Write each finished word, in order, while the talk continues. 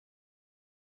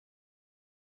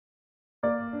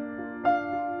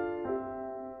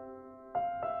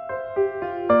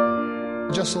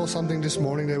I just saw something this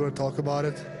morning, they were talking about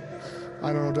it.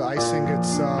 I don't know, the icing,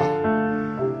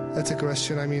 that's a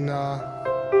question. I mean,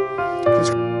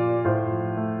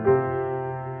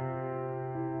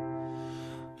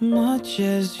 much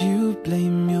as you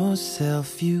blame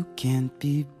yourself, you can't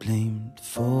be blamed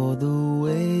for the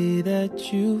way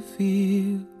that you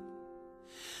feel.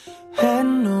 Had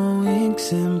no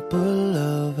example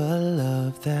of a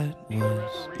love that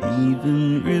was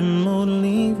even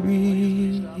remotely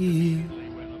real.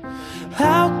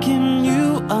 How can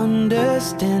you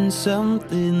understand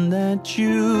something that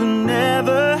you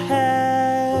never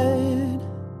had?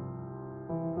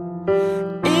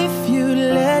 If you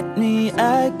let me,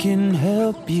 I can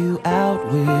help you out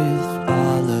with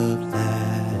all of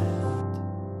that.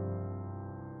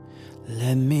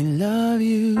 Let me love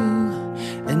you,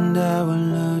 and I will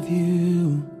love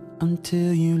you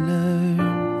until you learn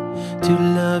to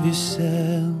love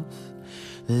yourself.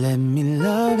 Let me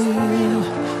love you,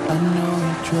 I know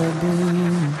you're trouble.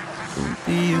 Don't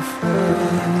be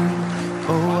afraid,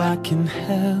 oh I can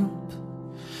help.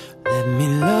 Let me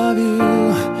love you,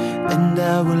 and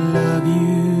I will love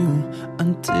you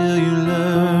until you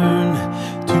learn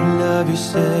to love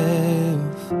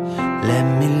yourself. Let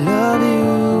me love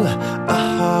you, a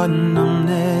heart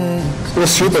numbness. it was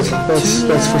stupid,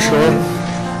 that's for sure.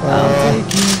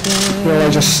 Well, I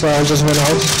just went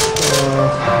out.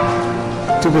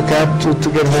 Took a cab to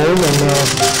get home and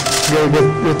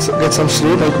get some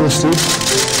sleep. I couldn't sleep,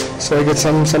 so I get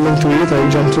something to eat. I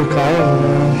jumped to a car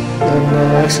and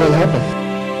an accident happened.